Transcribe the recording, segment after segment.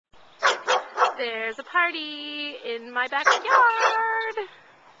There's a party in my backyard.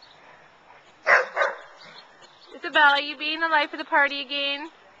 Isabel, are you being the life of the party again?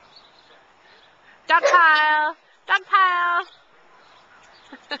 Dog pile! Dog pile!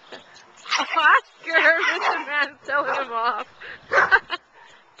 Oscar, Mr. Man throwing him off.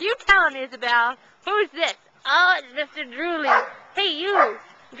 You tell him, Isabel. Who's this? Oh, it's Mr. Drooly. Hey, you!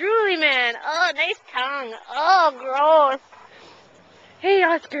 Drooly man. Oh, nice tongue. Oh, gross. Hey,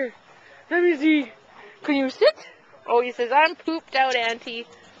 Oscar. Let me see. Can you sit? Oh, he says, I'm pooped out, Auntie.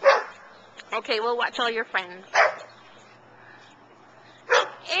 Okay, we'll watch all your friends.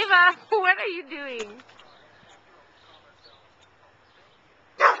 Ava, what are you doing?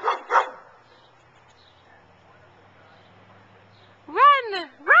 Run!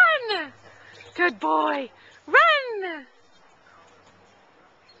 Run! Good boy. Run!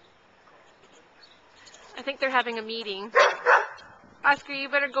 I think they're having a meeting. Oscar, you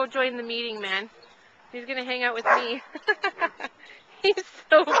better go join the meeting, man. He's going to hang out with me. He's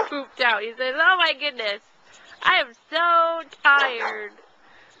so pooped out. He says, oh my goodness, I am so tired.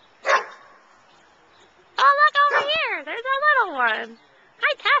 Oh, look over here. There's a little one.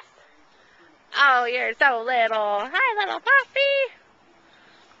 Hi, Tess. Oh, you're so little. Hi, little puppy.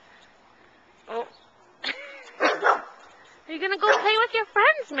 Oh. Are you going to go play with your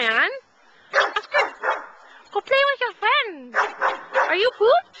friends, man? Oscar, go play with your friends. Are you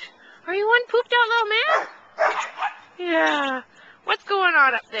pooped? Are you one pooped out little man? Yeah. What's going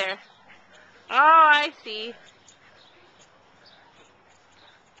on up there? Oh, I see.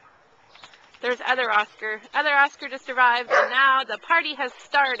 There's other Oscar. Other Oscar just arrived, and now the party has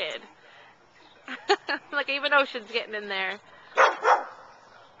started. Look, even Ocean's getting in there.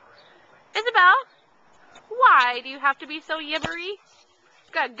 Isabel, why do you have to be so yibbery?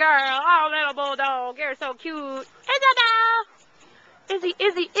 Good girl. Oh, little bulldog, you're so cute. Isabel!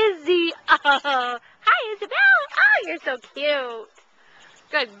 Izzy. Oh, hi, Isabel. Oh, you're so cute.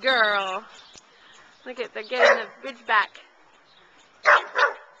 Good girl. Look at, they're getting the bridge back.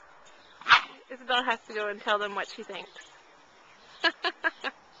 Isabel has to go and tell them what she thinks.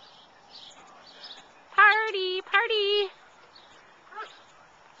 Party, party.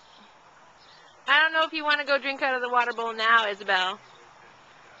 I don't know if you want to go drink out of the water bowl now, Isabel.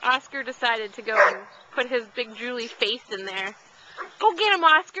 Oscar decided to go and put his big drooly face in there. Go get him,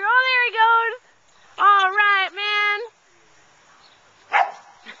 Oscar. Oh, there he goes. All right,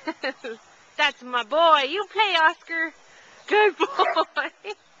 man. That's my boy. You play, Oscar. Good boy.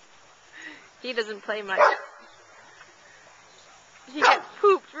 He doesn't play much. He gets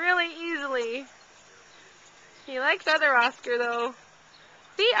pooped really easily. He likes other Oscar, though.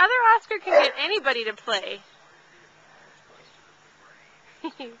 See, other Oscar can get anybody to play.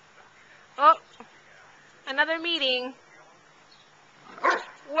 Oh, another meeting.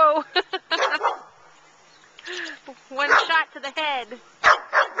 Whoa. One shot to the head.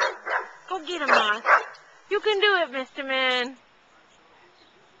 Go get him, Moss. You can do it, Mr. Man.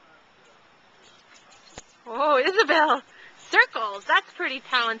 Oh, Isabel. Circles. That's pretty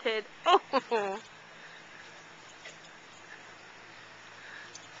talented. Oh.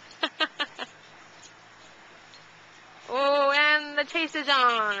 Oh, and the chase is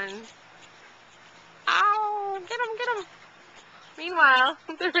on. Ow, get him, get him. Meanwhile,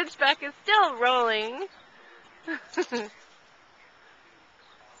 the ridgeback is still rolling.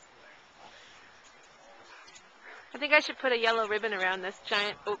 I think I should put a yellow ribbon around this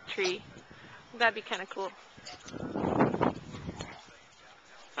giant oak tree. That'd be kind of cool.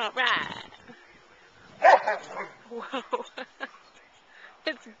 All right. Whoa.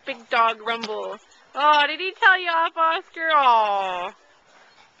 It's Big Dog Rumble. Oh, did he tell you off, Oscar? Oh.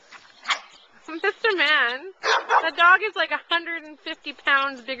 Mr. Man, the dog is like 150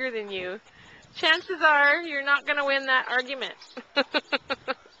 pounds bigger than you. Chances are you're not going to win that argument.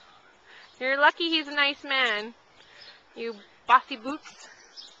 You're lucky he's a nice man. You bossy boots.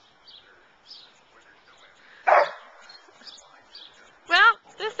 Well,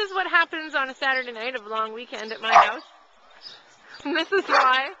 this is what happens on a Saturday night of a long weekend at my house. And this is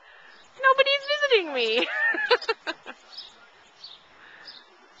why nobody's visiting me.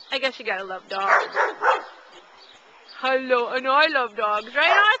 I guess you gotta love dogs. Hello, I know I love dogs,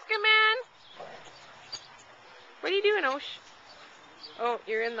 right, Oscar, man? What are you doing, Osh? Oh,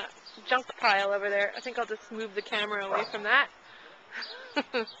 you're in the junk pile over there. I think I'll just move the camera away from that.